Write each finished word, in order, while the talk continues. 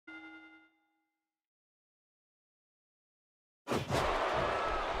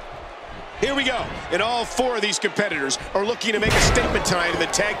Here we go. And all four of these competitors are looking to make a statement tonight in the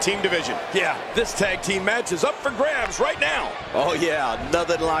tag team division. Yeah, this tag team match is up for grabs right now. Oh, yeah,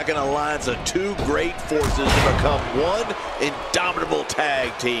 nothing like an alliance of two great forces to become one indomitable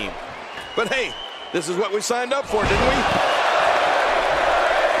tag team. But hey, this is what we signed up for, didn't we?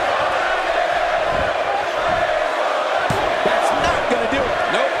 That's not going to do it.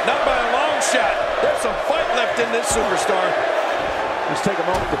 Nope, not by a long shot. There's some fight left in this superstar. Let's take a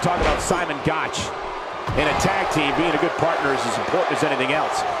moment to talk about Simon Gotch. In a tag team, being a good partner is as important as anything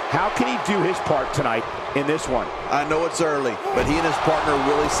else. How can he do his part tonight in this one? I know it's early, but he and his partner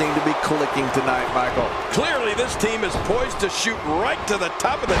really seem to be clicking tonight, Michael. Clearly, this team is poised to shoot right to the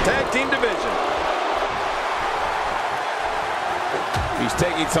top of the tag team division. He's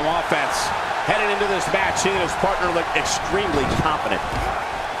taking some offense. Headed into this match, he and his partner look extremely confident.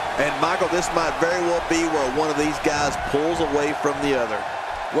 And, Michael, this might very well be where one of these guys pulls away from the other.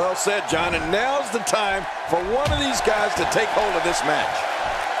 Well said, John, and now's the time for one of these guys to take hold of this match.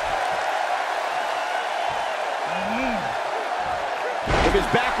 If his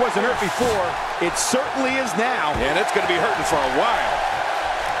back wasn't hurt before, it certainly is now. And it's going to be hurting for a while.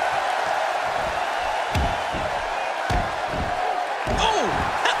 Oh,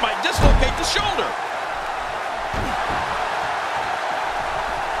 that might dislocate the shoulder.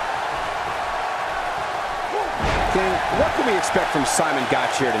 What can we expect from Simon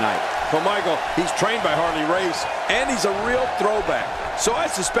Gotch here tonight? Well, Michael, he's trained by Harley Race, and he's a real throwback. So I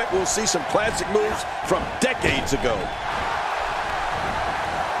suspect we'll see some classic moves from decades ago.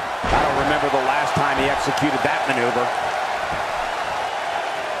 I don't remember the last time he executed that maneuver.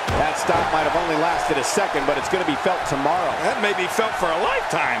 That stop might have only lasted a second, but it's going to be felt tomorrow. That may be felt for a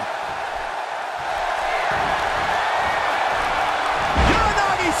lifetime.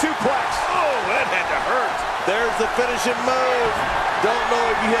 Uranagi suplex. Oh, that had to hurt. There's the finishing move. Don't know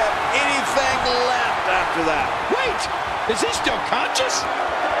if you have anything left after that. Wait, is he still conscious?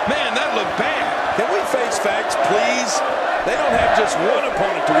 Man, that looked bad. Can we face facts, please? They don't have just one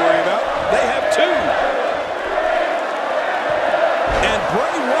opponent to worry about. They have two. And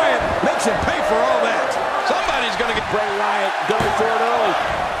Bray Wyatt makes him pay for all that. Somebody's going to get Bray Wyatt going for it early.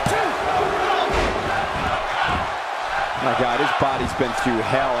 My God, his body's been through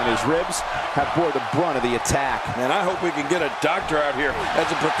hell, and his ribs have bore the brunt of the attack. And I hope we can get a doctor out here as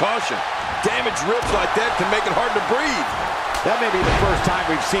a precaution. Damaged ribs like that can make it hard to breathe. That may be the first time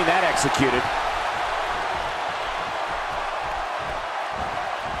we've seen that executed.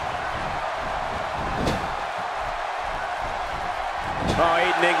 Oh,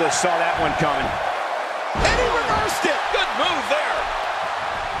 Aiden English saw that one coming. And he reversed it. Good move there.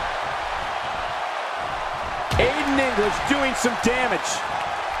 Aiden English doing some damage.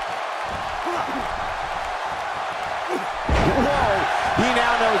 Whoa, he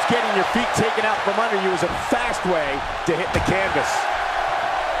now knows getting your feet taken out from under you is a fast way to hit the canvas.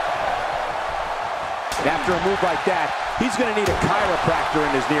 And after a move like that, he's going to need a chiropractor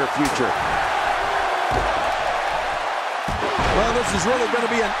in his near future. Well, this is really going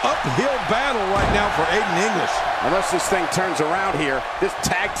to be an uphill battle right now for Aiden English. Unless this thing turns around here, this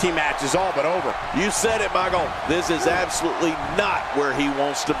tag team match is all but over. You said it, Michael. This is absolutely not where he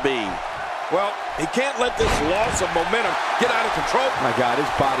wants to be. Well, he can't let this loss of momentum get out of control. My God, his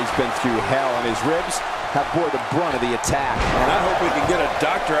body's been through hell, and his ribs have bore the brunt of the attack. And I hope we can get a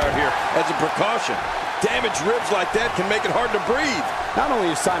doctor out here as a precaution. Damaged ribs like that can make it hard to breathe. Not only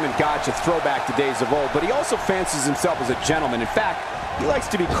is Simon Gotch a throwback to days of old, but he also fancies himself as a gentleman. In fact, he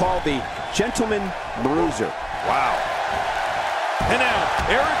likes to be called the Gentleman Bruiser. Wow. And now,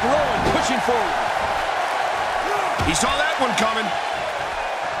 Eric Rowan pushing forward. He saw that one coming.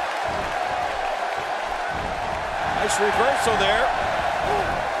 Nice reversal there.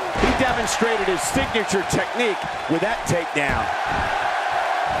 He demonstrated his signature technique with that takedown.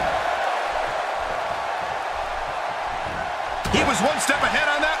 He was one step ahead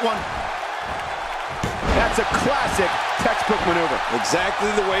on that one. That's a classic textbook maneuver. Exactly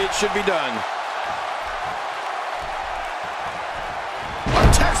the way it should be done. A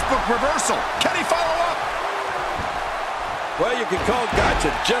textbook reversal. Can he follow up? Well, you can call Gotch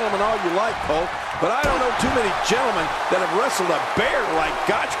a gentleman all you like, Cole, but I don't know too many gentlemen that have wrestled a bear like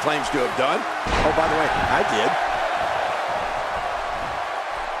Gotch claims to have done. Oh, by the way, I did.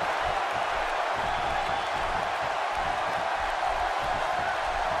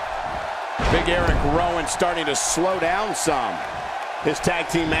 Big Eric Rowan starting to slow down some. His tag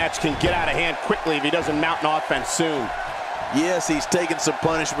team match can get out of hand quickly if he doesn't mount an offense soon. Yes, he's taking some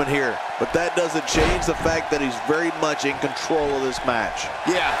punishment here, but that doesn't change the fact that he's very much in control of this match.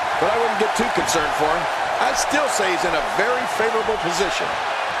 Yeah, but I wouldn't get too concerned for him. I'd still say he's in a very favorable position.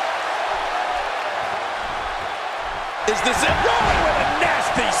 Is this it? Rolling with a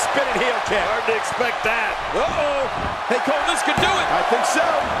nasty spinning heel kick. Hard to expect that. Uh-oh. Hey, Cole, this could do it. I think so.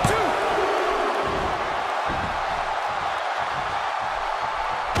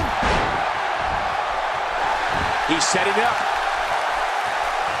 He's setting up.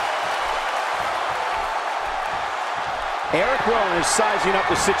 Eric Rowan is sizing up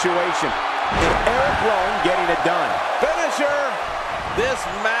the situation. And Eric Rowan getting it done. Finisher. This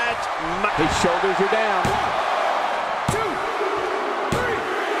match. His shoulders are down. 1, 2, 3.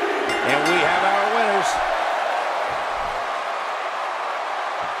 And we have our winners.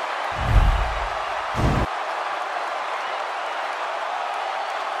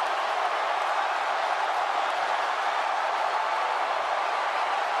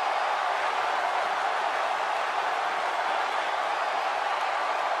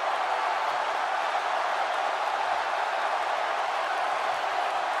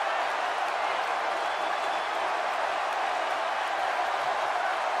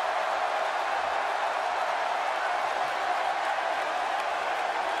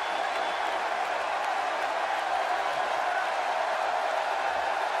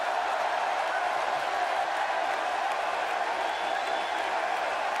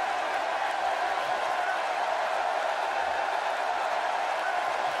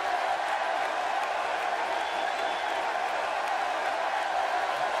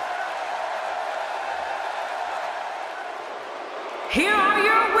 Here are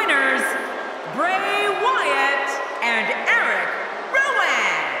your winners, Bray Wyatt and Eric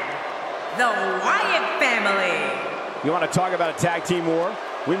Rowan, the Wyatt family. You want to talk about a tag team war?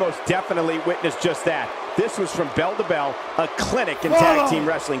 We most definitely witnessed just that. This was from bell to bell, a clinic in tag team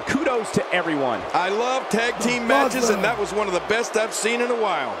wrestling. Kudos to everyone. I love tag team matches, and that was one of the best I've seen in a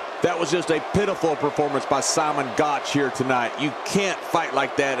while. That was just a pitiful performance by Simon Gotch here tonight. You can't fight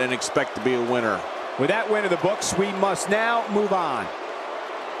like that and expect to be a winner. With that win in the books, we must now move on.